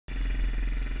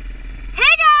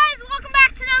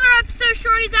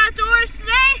Shorty's Outdoors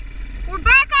today. We're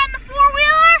back on the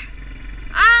four-wheeler.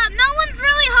 No one's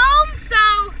really home, so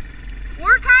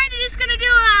we're kind of just gonna do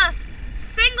a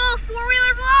single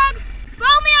four-wheeler vlog.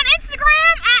 Follow me on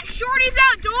Instagram at Shorty's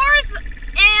Outdoors,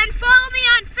 and follow me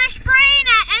on Fishbrain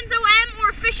at Enzo M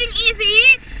or Fishing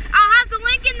Easy. I'll have the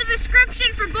link in the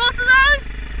description for both of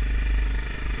those.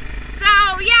 So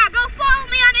yeah, go follow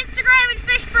me on Instagram and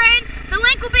Fishbrain. The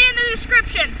link will be in the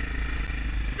description.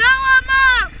 So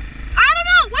I don't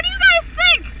know, what do you guys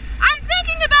think? I'm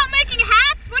thinking about making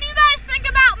hats. What do you guys think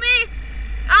about me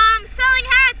selling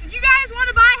hats? Did you guys want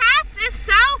to buy hats? If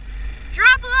so,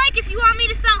 drop a like if you want me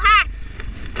to sell hats.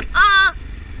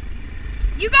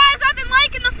 You guys have been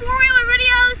liking the four-wheeler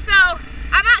videos, so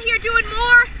I'm out here doing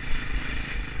more.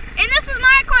 And this was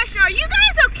my question, are you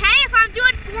guys okay if I'm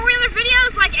doing four-wheeler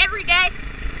videos like every day?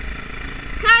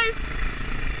 Because,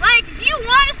 like, do you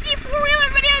want to see four-wheeler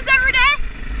videos every day?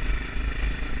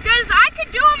 Because I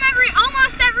could do them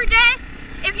almost every day.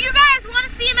 If you guys want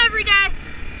to see them every day,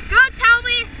 go tell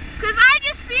me. Because I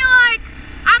just feel like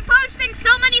I'm posting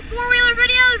so many four-wheeler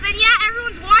videos, and yeah,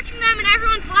 everyone's watching them and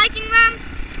everyone's liking them.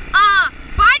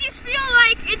 But I just feel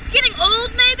like it's getting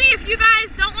old maybe if you guys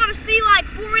don't want to see like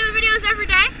four-wheeler videos every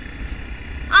day.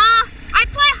 I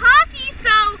play hockey,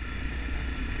 so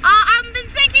I've been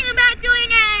thinking about doing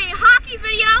a hockey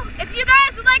video. If you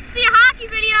guys would like to see a hockey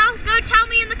video, go tell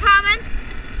me in the comments.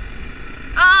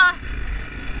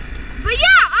 But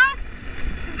yeah,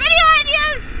 video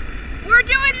ideas, we're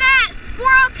doing that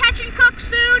squirrel catch and cook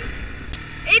soon.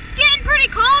 It's getting pretty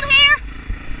cold here.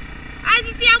 As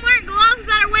you see, I'm wearing gloves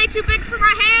that are way too big for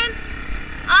my hands.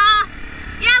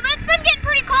 Yeah, but it's been getting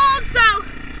pretty cold, so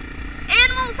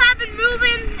animals have been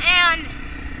moving and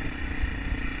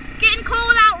getting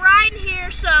cold out riding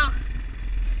here, so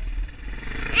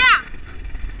yeah.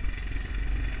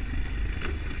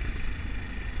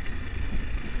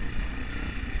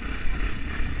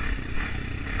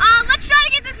 Let's try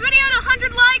to get this video to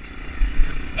 100 likes.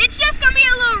 It's just gonna be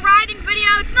a little riding video.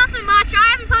 It's nothing much.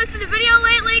 I haven't posted a video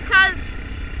lately because,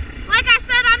 like I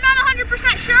said, I'm not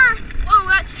 100% sure. Oh,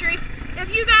 that's true.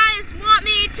 If you guys want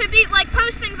me to be like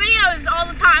posting videos all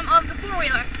the time of the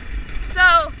four-wheeler.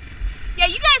 So, yeah,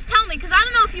 you guys tell me because I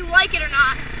don't know if you like it or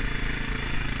not.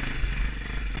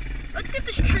 Let's get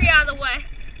this tree out of the way.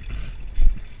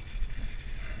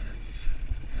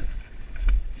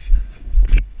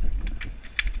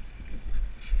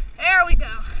 There we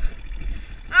go.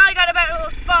 Now I got a better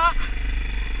little spot.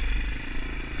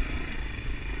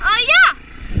 Yeah.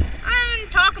 I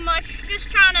didn't talk much. Just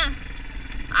trying to,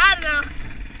 I don't know.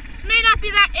 This may not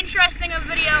be that interesting a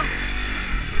video.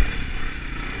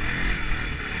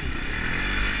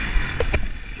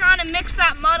 Trying to mix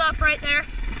that mud up right there.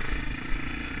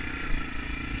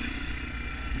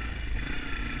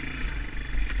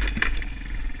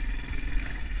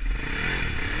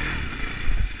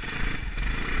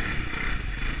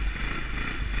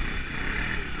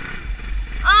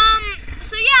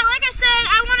 So yeah, like I said,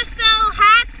 I want to sell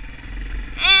hats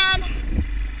and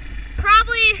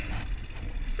probably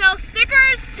sell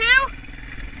stickers too.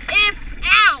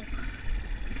 Ow.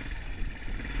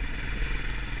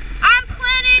 I'm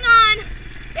planning on,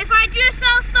 if I do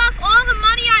sell stuff, all the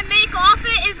money I make off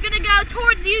it is going to go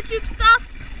towards YouTube stuff.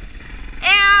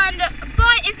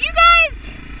 But if you guys,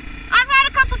 I've had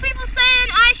a couple people saying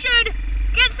I should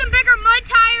get some bigger mud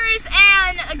tires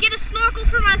and get a snorkel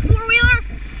for my four-wheeler.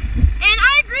 And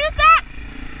I agree with that.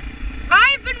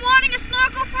 I've been wanting a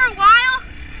snorkel for a while.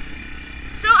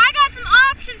 So I got some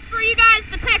options for you guys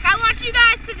to pick. I want you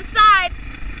guys to decide,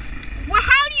 well,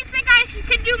 how do you think I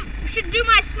should do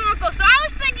my snorkel? So I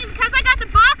was thinking, because I got the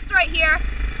box right here,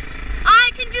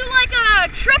 I can do like a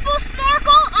triple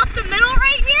snorkel up the middle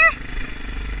right here.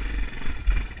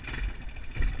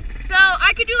 So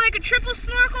I could do like a triple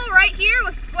snorkel right here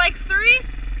with like 3,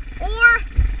 or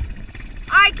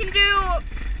I can do,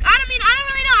 I don't really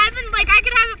know. I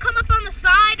could have it come up on the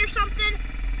side or something.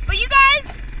 But you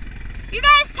guys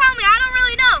tell me. I don't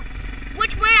really know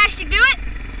which way I should do it.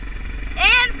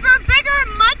 And for bigger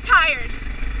mud tires,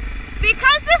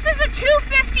 because this is a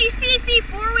 250cc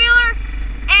four-wheeler,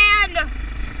 and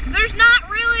there's not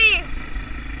really,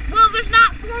 well, there's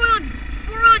not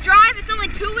four-wheel drive. It's only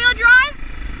two-wheel drive.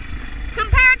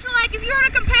 Compared to, like, if you were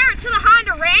to compare it to the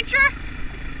Honda Rancher,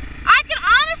 I could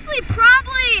honestly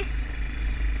probably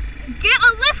get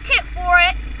a lift kit for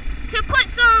it to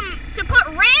put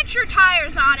Rancher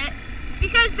tires on it,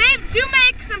 because they do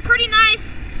make some pretty nice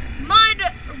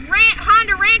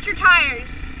Honda Rancher tires.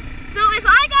 So if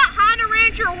I got Honda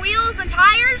Rancher wheels and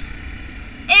tires,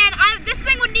 and this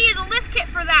thing would need a lift kit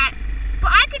for that,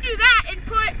 but I could do that and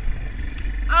put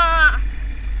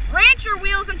Rancher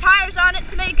wheels some tires on it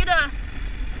to make it a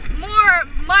more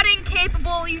mudding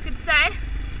capable, you could say.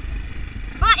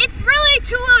 But it's really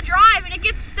two-wheel drive and it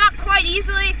gets stuck quite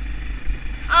easily.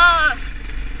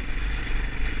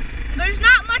 There's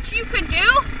not much you can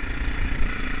do.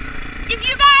 If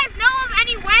you guys know of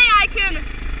any way I can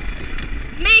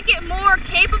make it more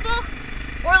capable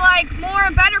or like more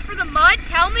and better for the mud,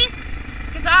 tell me.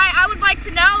 Because I would like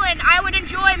to know, and I would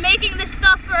enjoy making this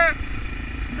stuff for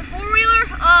the four-wheeler.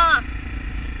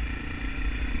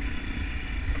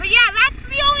 But yeah, that's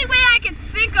the only way I can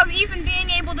think of even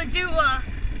being able to do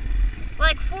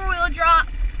like four-wheel drop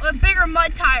with bigger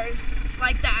mud tires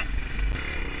like that.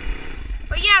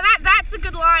 But yeah, that's a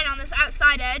good line on this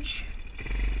outside edge.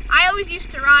 I always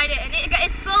used to ride it, and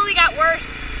it slowly got worse.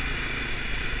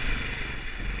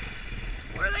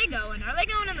 Where are they going? Are they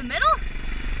going in the middle?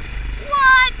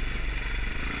 What?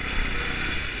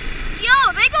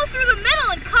 Yo, they go through the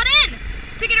middle and cut in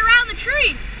to get around the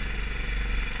tree.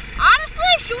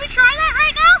 Honestly, should we try that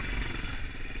right now?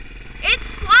 It's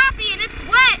sloppy and it's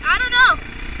wet. I don't know.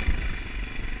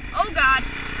 Oh God.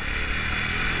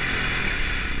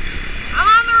 I'm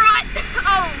on the rut.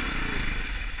 Oh.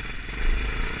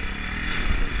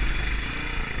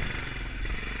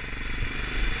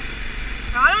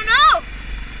 I don't know.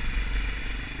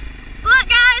 But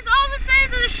guys, all this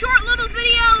is a short little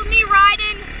video of me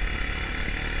riding.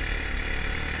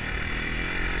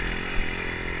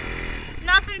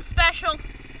 Nothing special.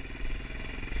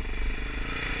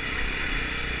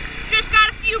 Just got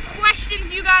a few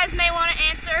questions you guys may want to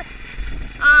answer.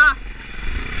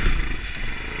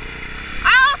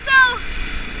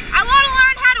 I want to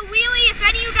learn how to wheelie. If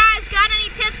any of you guys got any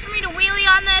tips for me to wheelie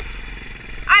on this,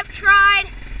 I've tried.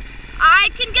 I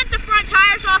can get the front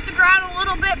tires off the ground a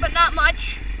little bit, but not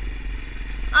much.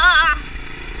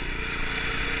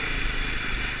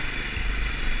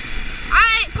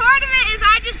 Part of it is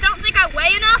I just don't think I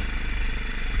weigh enough.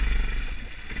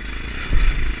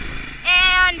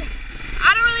 And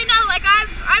I don't really know, like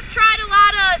I've tried a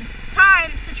lot of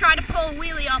times to try to pull a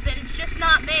wheelie up and it's just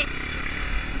not me.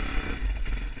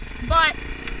 But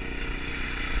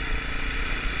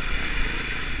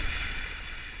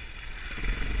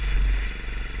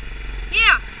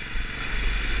yeah.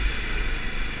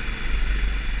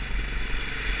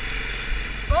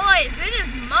 Boys, it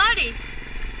is muddy.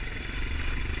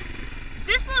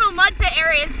 This little mud pit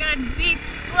area is going to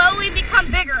slowly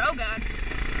become bigger. Oh God.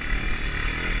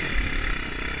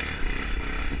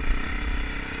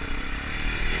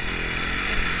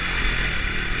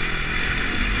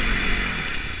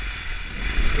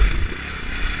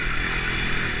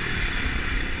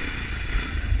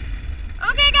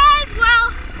 Okay guys,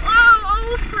 well,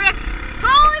 oh frick.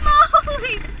 Holy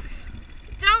moly!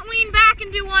 Don't lean back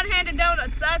and do one-handed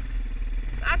donuts. That's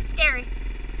scary.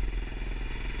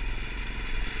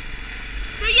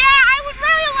 So yeah, I would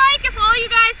really like if all you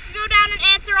guys could go down and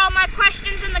answer all my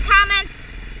questions in the comments.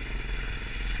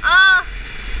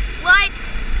 Like,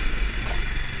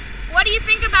 what do you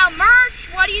think about merch?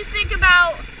 What do you think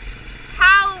about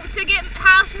how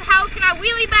can I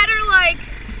wheelie better? Like,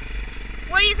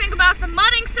 what do you think about the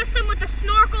mudding system with the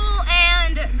snorkel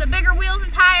and the bigger wheels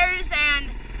and tires?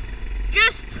 And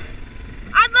just,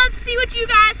 I'd love to see what you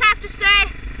guys have to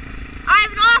say. I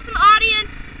have an awesome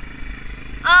audience.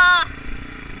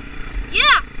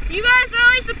 Yeah, you guys are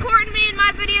always supporting me in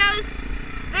my videos.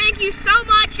 Thank you so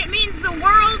much. It means the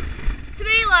world to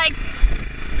me. Like,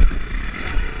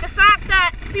 the fact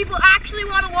that people actually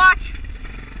want to watch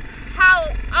how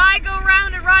I go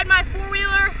around and ride my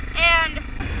four-wheeler. And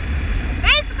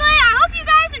basically, I hope you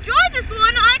guys enjoyed this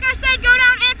one. Like I said, go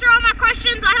down and answer all my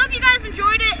questions. I hope you guys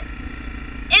enjoyed it.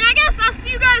 And I guess I'll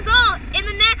see you guys all in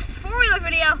the next four-wheeler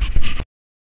video.